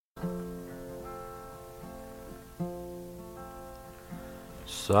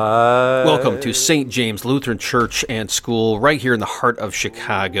Welcome to St. James Lutheran Church and School, right here in the heart of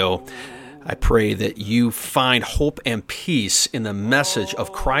Chicago. I pray that you find hope and peace in the message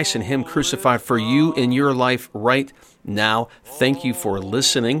of Christ and Him crucified for you in your life right now. Thank you for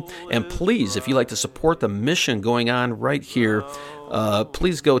listening. And please, if you'd like to support the mission going on right here,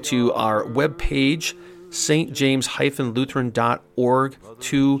 please go to our webpage, stjames-lutheran.org,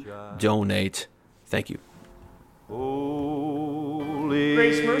 to donate. Thank you.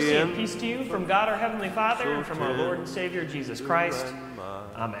 Grace, mercy, and peace to you from God our Heavenly Father and from our Lord and Savior Jesus Christ.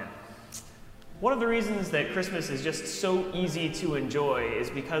 Amen. One of the reasons that Christmas is just so easy to enjoy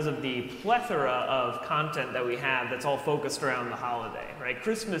is because of the plethora of content that we have that's all focused around the holiday, right?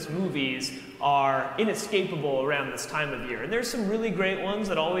 Christmas movies are inescapable around this time of year. And there's some really great ones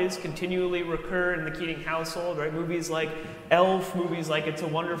that always continually recur in the Keating household, right? Movies like Elf, movies like It's a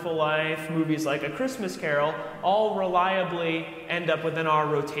Wonderful Life, movies like A Christmas Carol, all reliably end up within our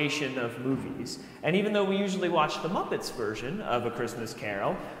rotation of movies. And even though we usually watch the Muppets version of A Christmas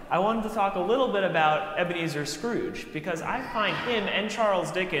Carol, I wanted to talk a little bit about Ebenezer Scrooge, because I find him and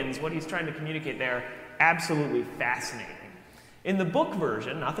Charles Dickens, what he's trying to communicate there, absolutely fascinating. In the book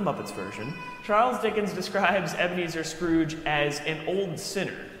version, not the Muppets version, Charles Dickens describes Ebenezer Scrooge as an old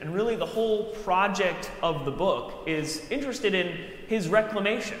sinner. And really the whole project of the book is interested in his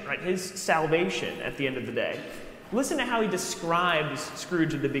reclamation, right? His salvation at the end of the day. Listen to how he describes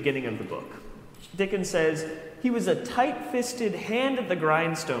Scrooge at the beginning of the book. Dickens says, "He was a tight-fisted,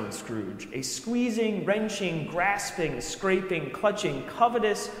 hand-at-the-grindstone Scrooge, a squeezing, wrenching, grasping, scraping, clutching,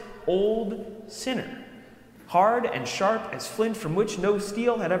 covetous, old sinner. Hard and sharp as flint from which no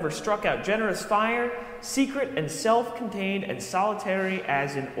steel had ever struck out generous fire, secret and self-contained and solitary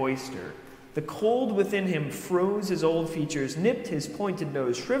as an oyster. The cold within him froze his old features, nipped his pointed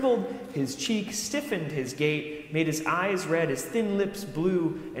nose, shriveled his cheek, stiffened his gait, made his eyes red, his thin lips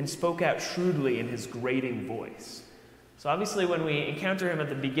blue, and spoke out shrewdly in his grating voice." So obviously when we encounter him at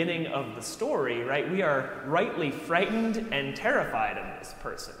the beginning of the story, right, we are rightly frightened and terrified of this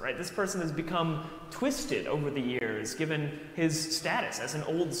person, right? This person has become twisted over the years, given his status as an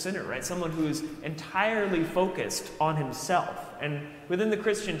old sinner, right? Someone who's entirely focused on himself. And within the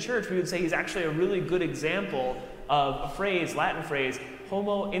Christian church, we would say he's actually a really good example of a phrase, Latin phrase,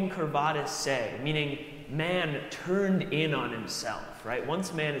 homo incurvatus se, meaning man turned in on himself, right?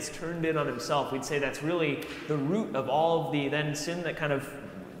 Once man is turned in on himself, we'd say that's really the root of all of the then sin that kind of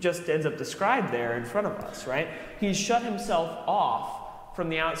just ends up described there in front of us, right? He's shut himself off from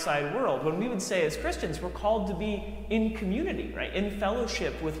the outside world. When we would say as Christians, we're called to be in community, right? In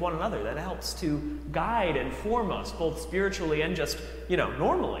fellowship with one another. That helps to guide and form us both spiritually and just,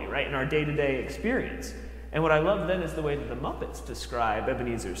 normally, right? In our day-to-day experience. And what I love then is the way that the Muppets describe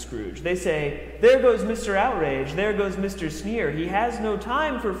Ebenezer Scrooge. They say, "There goes Mr. Outrage, there goes Mr. Sneer. He has no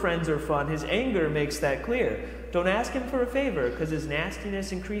time for friends or fun. His anger makes that clear. Don't ask him for a favor, 'cause his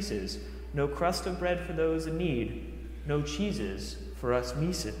nastiness increases. No crust of bread for those in need. No cheeses for us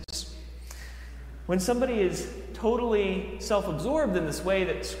Mises." When somebody is totally self-absorbed in this way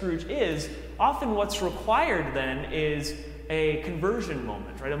that Scrooge is, often what's required then is a conversion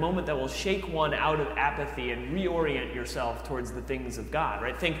moment, right? A moment that will shake one out of apathy and reorient yourself towards the things of God,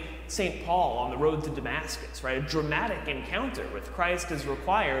 right? Think St. Paul on the road to Damascus, right? A dramatic encounter with Christ is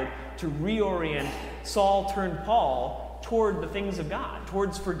required to reorient Saul turned Paul toward the things of God,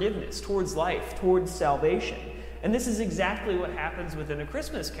 towards forgiveness, towards life, towards salvation. And this is exactly what happens within A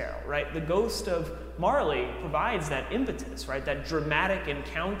Christmas Carol, right? The ghost of Marley provides that impetus, right? That dramatic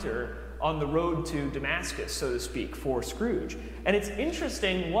encounter on the road to Damascus, so to speak, for Scrooge. And it's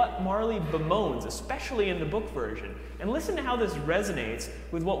interesting what Marley bemoans, especially in the book version. And listen to how this resonates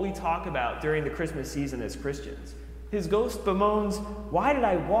with what we talk about during the Christmas season as Christians. His ghost bemoans, "Why did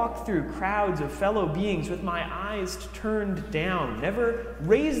I walk through crowds of fellow beings with my eyes turned down, never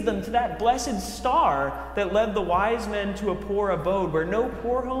raised them to that blessed star that led the wise men to a poor abode, where no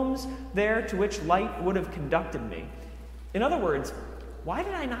poor homes there to which light would have conducted me?" In other words, why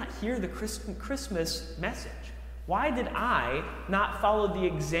did I not hear the Christmas message? Why did I not follow the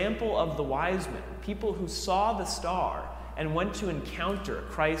example of the wise men, people who saw the star and went to encounter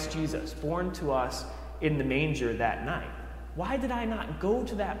Christ Jesus, born to us in the manger that night? Why did I not go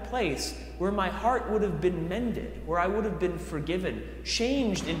to that place where my heart would have been mended, where I would have been forgiven,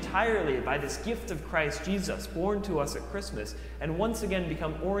 changed entirely by this gift of Christ Jesus, born to us at Christmas, and once again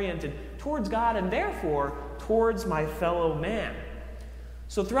become oriented towards God and therefore towards my fellow man?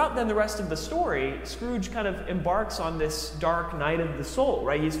 So throughout then the rest of the story, Scrooge kind of embarks on this dark night of the soul,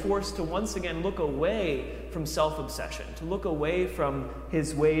 right? He's forced to once again look away from self-obsession, to look away from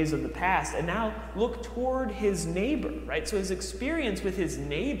his ways of the past, and now look toward his neighbor, right? So his experience with his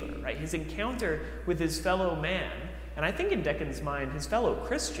neighbor, right? His encounter with his fellow man, and I think in Dickens' mind, his fellow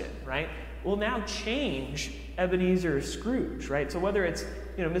Christian, right? Will now change Ebenezer Scrooge, right? So whether it's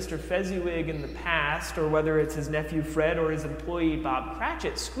Mr. Fezziwig in the past, or whether it's his nephew Fred or his employee Bob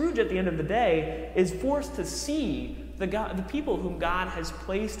Cratchit, Scrooge at the end of the day is forced to see the people whom God has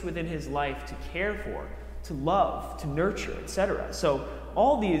placed within his life to care for, to love, to nurture, etc. So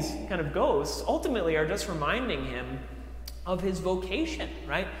all these kind of ghosts ultimately are just reminding him of his vocation,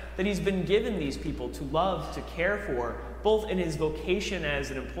 right? That he's been given these people to love, to care for, both in his vocation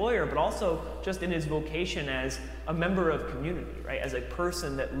as an employer, but also just in his vocation as a member of community, right? As a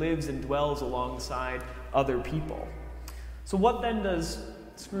person that lives and dwells alongside other people. So what then does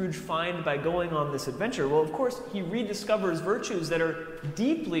Scrooge find by going on this adventure? Well, of course, he rediscovers virtues that are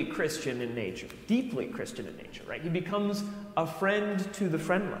deeply Christian in nature, right? He becomes a friend to the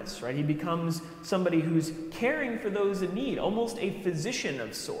friendless, right? He becomes somebody who's caring for those in need, almost a physician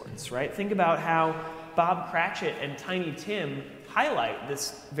of sorts, right? Think about how Bob Cratchit and Tiny Tim highlight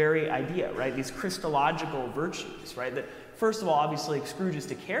this very idea, right? These Christological virtues, right? That first of all, obviously, Scrooge is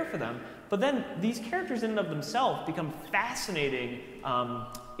to care for them, but then these characters in and of themselves become fascinating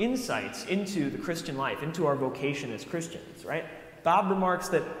insights into the Christian life, into our vocation as Christians, right? Bob remarks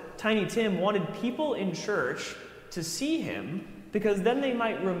that Tiny Tim wanted people in church to see him because then they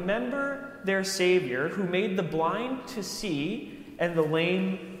might remember their Savior who made the blind to see and the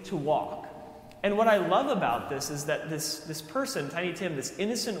lame to walk. And what I love about this is that this person, Tiny Tim, this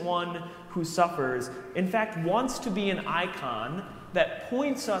innocent one who suffers, in fact wants to be an icon that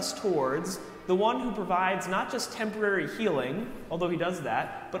points us towards the one who provides not just temporary healing, although he does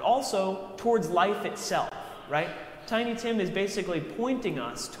that, but also towards life itself, right? Tiny Tim is basically pointing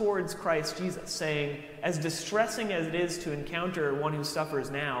us towards Christ Jesus, saying, as distressing as it is to encounter one who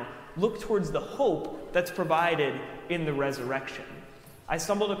suffers now, look towards the hope that's provided in the resurrection. I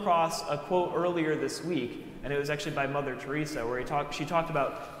stumbled across a quote earlier this week, and it was actually by Mother Teresa, where she talked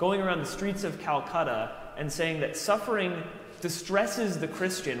about going around the streets of Calcutta and saying that suffering distresses the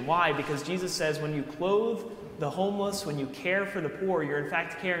Christian. Why? Because Jesus says, when you clothe the homeless, when you care for the poor, you're in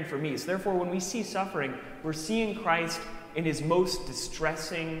fact caring for me. So therefore, when we see suffering, we're seeing Christ in his most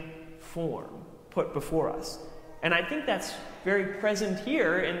distressing form put before us. And I think that's very present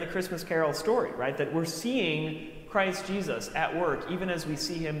here in the Christmas Carol story, right? That we're seeing Christ Jesus at work, even as we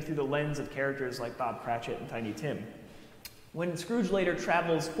see him through the lens of characters like Bob Cratchit and Tiny Tim. When Scrooge later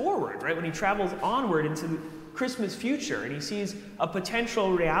travels forward, right, when he travels onward into the Christmas future, and he sees a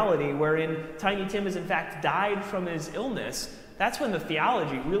potential reality wherein Tiny Tim has in fact died from his illness, that's when the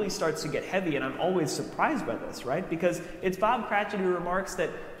theology really starts to get heavy, and I'm always surprised by this, right? Because it's Bob Cratchit who remarks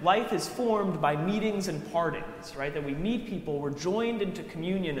that life is formed by meetings and partings, right? That we meet people, we're joined into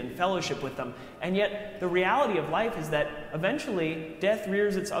communion and fellowship with them, and yet the reality of life is that eventually death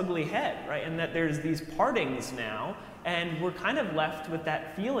rears its ugly head, right? And that there's these partings now, and we're kind of left with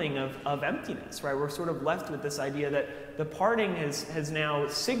that feeling of emptiness, right? We're sort of left with this idea that the parting has now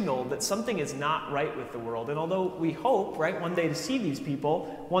signaled that something is not right with the world. And although we hope, right, one day to see these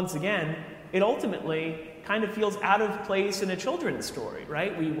people once again, it ultimately kind of feels out of place in a children's story,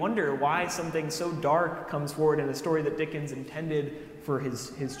 right? We wonder why something so dark comes forward in a story that Dickens intended for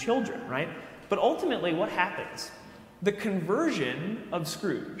his children, right? But ultimately, what happens? The conversion of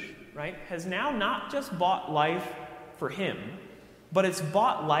Scrooge, right, has now not just bought life for him, but it's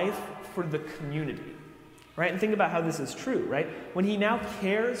bought life for the community, right? And think about how this is true, right? When he now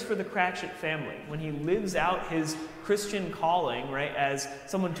cares for the Cratchit family, when he lives out his Christian calling, right, as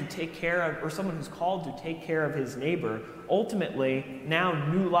someone to take care of, or someone who's called to take care of his neighbor, ultimately, now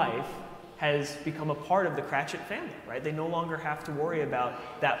new life has become a part of the Cratchit family, right? They no longer have to worry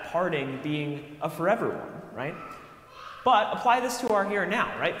about that parting being a forever one, right? But apply this to our here and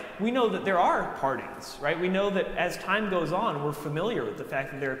now, right? We know that there are partings, right? We know that as time goes on, we're familiar with the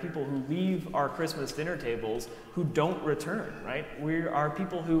fact that there are people who leave our Christmas dinner tables who don't return, right? We are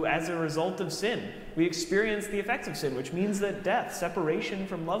people who, as a result of sin, we experience the effects of sin, which means that death, separation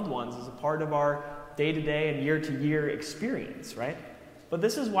from loved ones, is a part of our day-to-day and year-to-year experience, right? But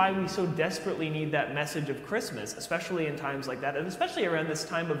this is why we so desperately need that message of Christmas, especially in times like that, and especially around this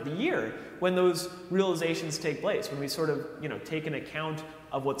time of the year when those realizations take place, when we sort of, take an account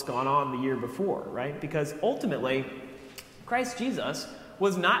of what's gone on the year before, right? Because ultimately, Christ Jesus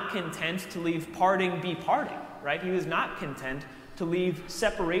was not content to leave parting be parting, right? He was not content to leave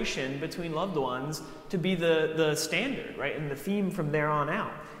separation between loved ones to be the standard, right, and the theme from there on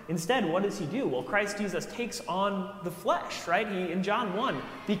out. Instead, what does he do? Well, Christ Jesus takes on the flesh, right? He, in John 1,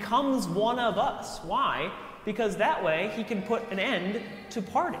 becomes one of us. Why? Because that way he can put an end to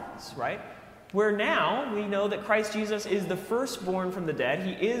partings, right? Where now we know that Christ Jesus is the firstborn from the dead.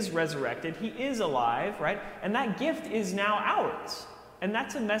 He is resurrected. He is alive, right? And that gift is now ours. And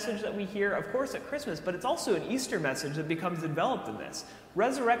that's a message that we hear, of course, at Christmas, but it's also an Easter message that becomes enveloped in this.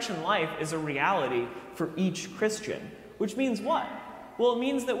 Resurrection life is a reality for each Christian, which means what? Well, it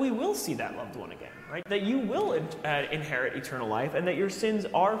means that we will see that loved one again, right? That you will inherit eternal life and that your sins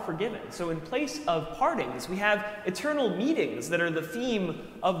are forgiven. So in place of partings, we have eternal meetings that are the theme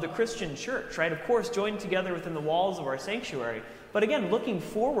of the Christian church, right? Of course, joined together within the walls of our sanctuary, but again, looking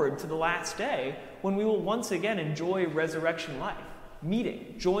forward to the last day when we will once again enjoy resurrection life.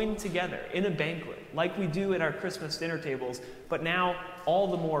 Meeting, joined together in a banquet, like we do at our Christmas dinner tables, but now all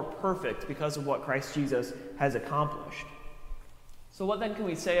the more perfect because of what Christ Jesus has accomplished. So what then can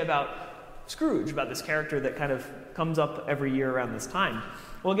we say about Scrooge, about this character that kind of comes up every year around this time?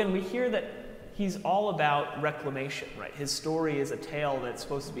 Well, again, we hear that he's all about reclamation, right? His story is a tale that's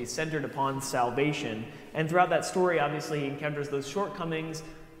supposed to be centered upon salvation, and throughout that story, obviously, he encounters those shortcomings,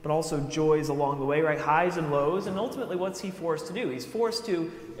 but also joys along the way, right? Highs and lows, and ultimately what's he forced to do? He's forced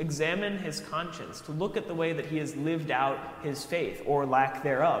to examine his conscience, to look at the way that he has lived out his faith, or lack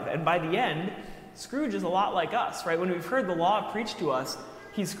thereof. And by the end, Scrooge is a lot like us, right? When we've heard the law preached to us,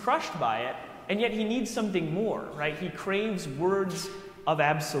 he's crushed by it, and yet he needs something more, right? He craves words of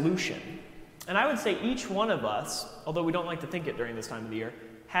absolution. And I would say each one of us, although we don't like to think it during this time of the year,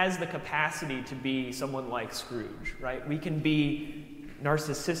 has the capacity to be someone like Scrooge, right? We can be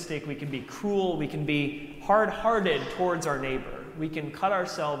narcissistic, we can be cruel, we can be hard-hearted towards our neighbor. We can cut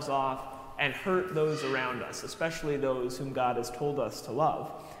ourselves off and hurt those around us, especially those whom God has told us to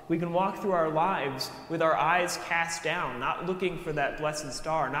love. We can walk through our lives with our eyes cast down, not looking for that blessed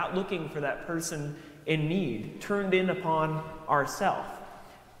star, not looking for that person in need, turned in upon ourselves.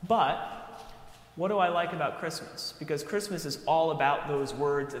 But what do I like about Christmas? Because Christmas is all about those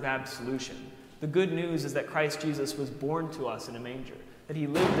words of absolution. The good news is that Christ Jesus was born to us in a manger, that he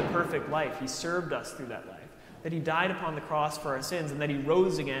lived a perfect life, he served us through that life, that he died upon the cross for our sins, and that he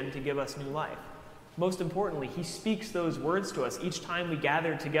rose again to give us new life. Most importantly, he speaks those words to us each time we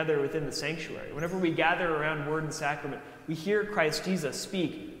gather together within the sanctuary. Whenever we gather around word and sacrament, we hear Christ Jesus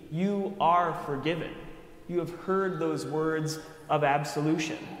speak, "You are forgiven. You have heard those words of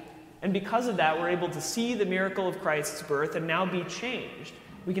absolution." And because of that, we're able to see the miracle of Christ's birth and now be changed.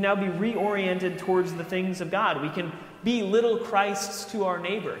 We can now be reoriented towards the things of God. We can be little Christs to our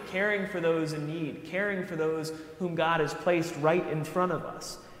neighbor, caring for those in need, caring for those whom God has placed right in front of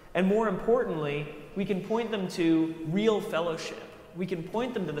us. And more importantly, we can point them to real fellowship. We can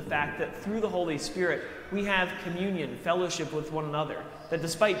point them to the fact that through the Holy Spirit, we have communion, fellowship with one another. That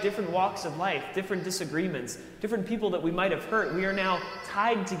despite different walks of life, different disagreements, different people that we might have hurt, we are now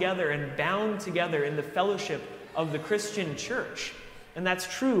tied together and bound together in the fellowship of the Christian church. And that's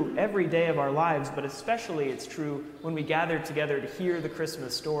true every day of our lives, but especially it's true when we gather together to hear the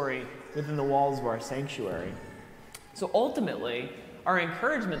Christmas story within the walls of our sanctuary. So ultimately, our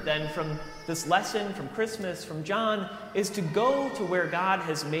encouragement then from this lesson, from Christmas, from John, is to go to where God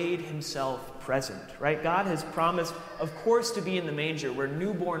has made himself present, right? God has promised, of course, to be in the manger where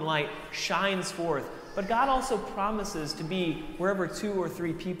newborn light shines forth, but God also promises to be wherever 2 or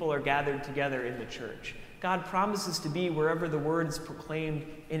 3 people are gathered together in the church. God promises to be wherever the word is proclaimed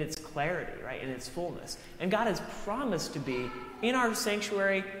in its clarity, right, in its fullness. And God has promised to be in our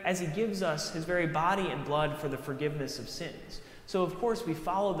sanctuary as he gives us his very body and blood for the forgiveness of sins. So, of course, we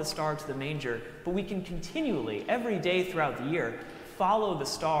follow the star to the manger, but we can continually, every day throughout the year, follow the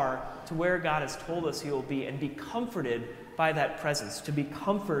star to where God has told us he will be and be comforted by that presence, to be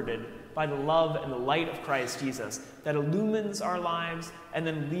comforted by the love and the light of Christ Jesus that illumines our lives and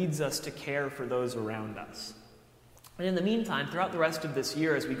then leads us to care for those around us. And in the meantime, throughout the rest of this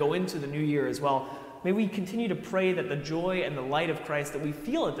year, as we go into the new year as well, may we continue to pray that the joy and the light of Christ that we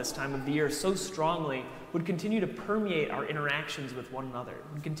feel at this time of the year so strongly would continue to permeate our interactions with one another,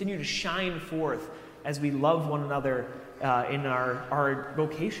 would continue to shine forth as we love one another in our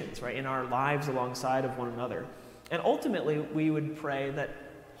vocations, right, in our lives alongside of one another. And ultimately, we would pray that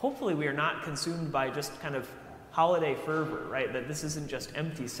hopefully we are not consumed by just kind of holiday fervor, right? That this isn't just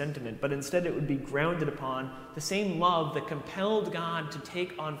empty sentiment, but instead it would be grounded upon the same love that compelled God to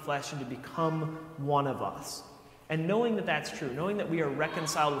take on flesh and to become one of us. And knowing that that's true, knowing that we are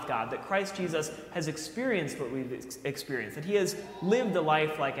reconciled with God, that Christ Jesus has experienced what we've experienced, that he has lived a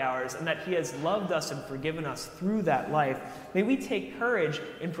life like ours, and that he has loved us and forgiven us through that life, may we take courage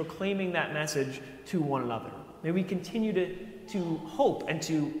in proclaiming that message to one another. May we continue to hope and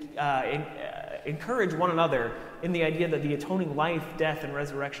to encourage one another in the idea that the atoning life, death, and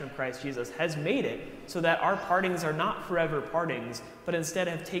resurrection of Christ Jesus has made it so that our partings are not forever partings, but instead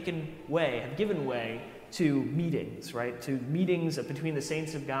have given way to meetings, right? To meetings between the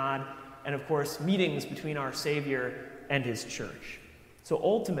saints of God, and of course, meetings between our Savior and his church. So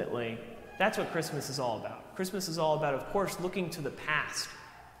ultimately, that's what Christmas is all about. Christmas is all about, of course, looking to the past.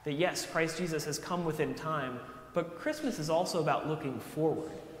 That yes, Christ Jesus has come within time, but Christmas is also about looking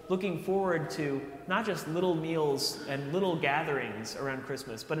forward to not just little meals and little gatherings around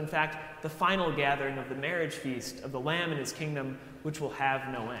Christmas, but in fact, the final gathering of the marriage feast of the Lamb and his kingdom, which will have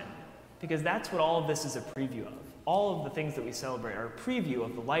no end. Because that's what all of this is a preview of. All of the things that we celebrate are a preview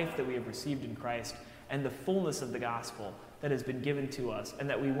of the life that we have received in Christ and the fullness of the gospel that has been given to us and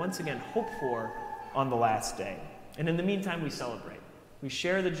that we once again hope for on the last day. And in the meantime, we celebrate. We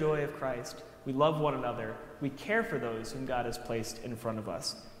share the joy of Christ. We love one another. We care for those whom God has placed in front of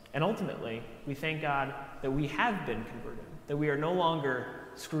us. And ultimately, we thank God that we have been converted, that we are no longer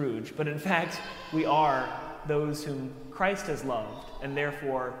Scrooge, but in fact, we are those whom Christ has loved, and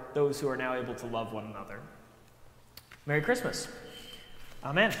therefore those who are now able to love one another. Merry Christmas.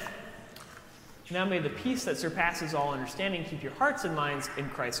 Amen. Now may the peace that surpasses all understanding keep your hearts and minds in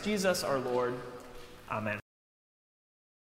Christ Jesus our Lord. Amen.